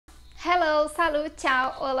Hello, salut, ciao,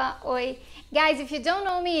 hola, oi. Guys, if you don't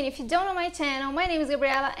know me and if you don't know my channel, my name is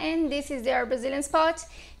Gabriela and this is Your Brazilian Spot.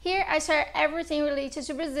 Here I share everything related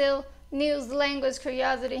to Brazil, news, language,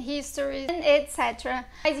 curiosity, history, and etc.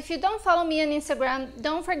 Guys, if you don't follow me on Instagram,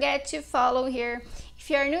 don't forget to follow here. If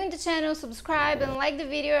you are new in the channel, subscribe and like the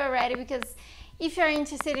video already, because if you're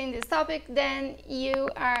interested in this topic, then you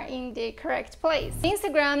are in the correct place.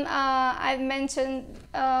 Instagram, I've mentioned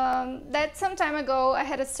that some time ago I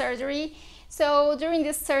had a surgery. So during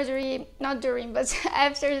this surgery, not during, but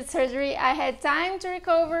after the surgery, I had time to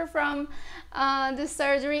recover from the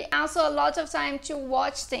surgery. Also a lot of time to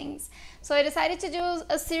watch things. So I decided to do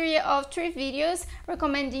a series of 3 videos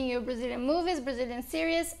recommending you Brazilian movies, Brazilian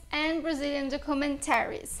series, and Brazilian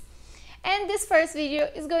documentaries. And this first video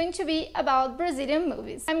is going to be about Brazilian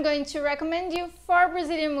movies. I'm going to recommend you 4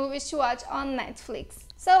 Brazilian movies to watch on Netflix.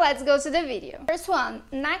 So let's go to the video. First one,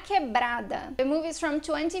 Na Quebrada. The movie is from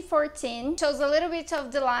 2014. Shows a little bit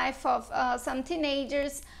of the life of some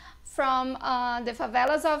teenagers from the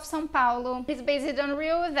favelas of São Paulo. It's based on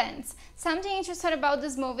real events. Something interesting about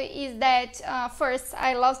this movie is that first,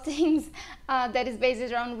 I love things that is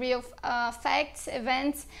based on real facts,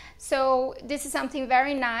 events. So this is something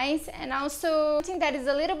very nice. And also something that is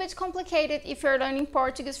a little bit complicated if you're learning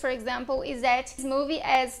Portuguese, for example, is that this movie,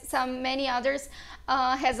 as many others,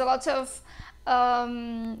 has a lot of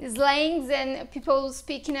slangs and people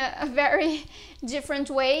speak in a very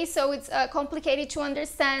different way, so it's complicated to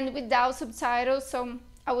understand without subtitles. So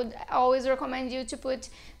I would always recommend you to put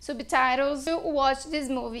subtitles to watch this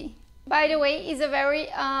movie. By the way, it's a very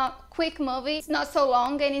quick movie. It's not so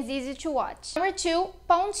long and it's easy to watch. Number 2,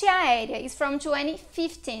 Ponte Aérea is from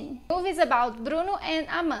 2015. The movie is about Bruno and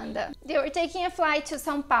Amanda. They were taking a flight to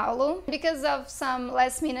São Paulo. Because of some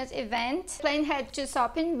last-minute event, the plane had to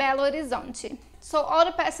stop in Belo Horizonte. So all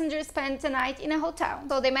the passengers spent the night in a hotel.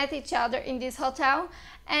 So they met each other in this hotel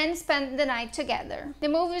and spent the night together. The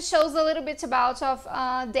movie shows a little bit about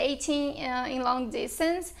dating in long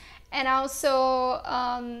distance, and also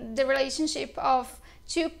the relationship of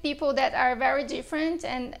 2 people that are very different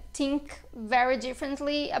and think very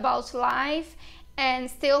differently about life and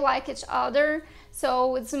still like each other.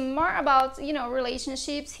 So it's more about, you know,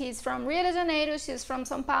 relationships. He's from Rio de Janeiro, she's from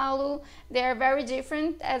São Paulo. They're very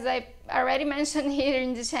different. As I already mentioned here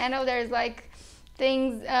in the channel, there's like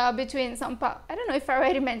things between São Paulo. I don't know if I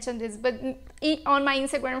already mentioned this, but on my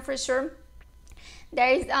Instagram for sure. There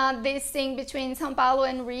is this thing between São Paulo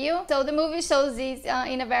and Rio. So the movie shows this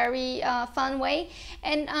in a very fun way,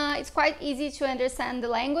 and it's quite easy to understand the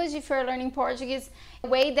language. If you're learning Portuguese, the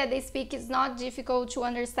way that they speak is not difficult to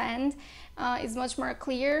understand. It's much more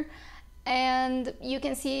clear, and you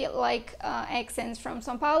can see like accents from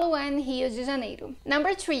São Paulo and Rio de Janeiro.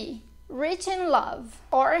 Number 3, Rich in Love,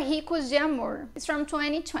 or Ricos de Amor. It's from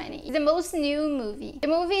 2020. It's the most new movie. The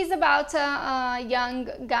movie is about a young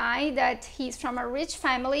guy that he's from a rich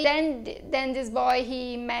family. Then this boy,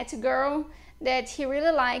 he met a girl that he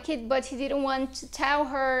really liked, but he didn't want to tell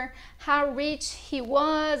her how rich he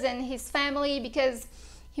was and his family, because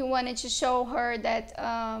he wanted to show her that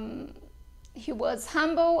he was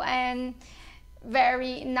humble and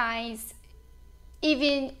very nice,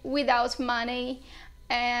 even without money.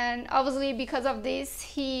 And obviously because of this,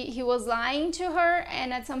 he was lying to her,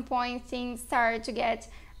 and at some point things started to get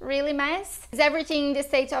really messy. It's everything in the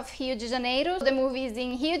state of Rio de Janeiro. The movie is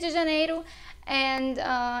in Rio de Janeiro and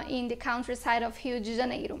in the countryside of Rio de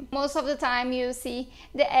Janeiro. Most of the time you see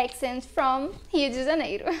the accent from Rio de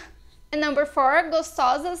Janeiro. And number 4,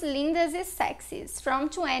 Gostosas, Lindas e Sexys, from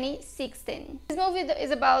 2016. This movie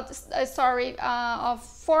is about a story of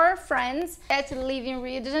 4 friends that live in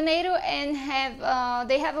Rio de Janeiro and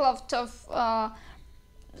they have a lot of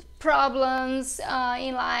problems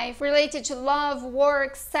in life related to love,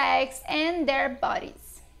 work, sex, and their bodies.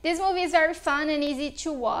 This movie is very fun and easy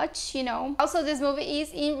to watch, you know. Also, this movie is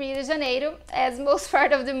in Rio de Janeiro, as most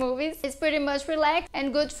part of the movies. It's pretty much relaxed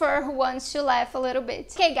and good for who wants to laugh a little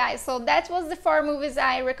bit. Okay guys, so that was the 4 movies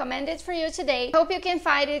I recommended for you today. Hope you can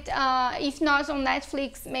find it, if not on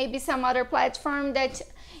Netflix, maybe some other platform that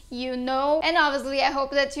you know. And obviously I hope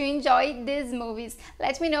that you enjoy these movies.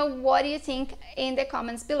 Let me know what you think in the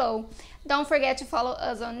comments below. Don't forget to follow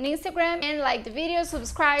us on Instagram and like the video,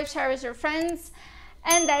 subscribe, share with your friends.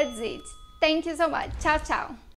 And that's it. Thank you so much. Ciao, ciao.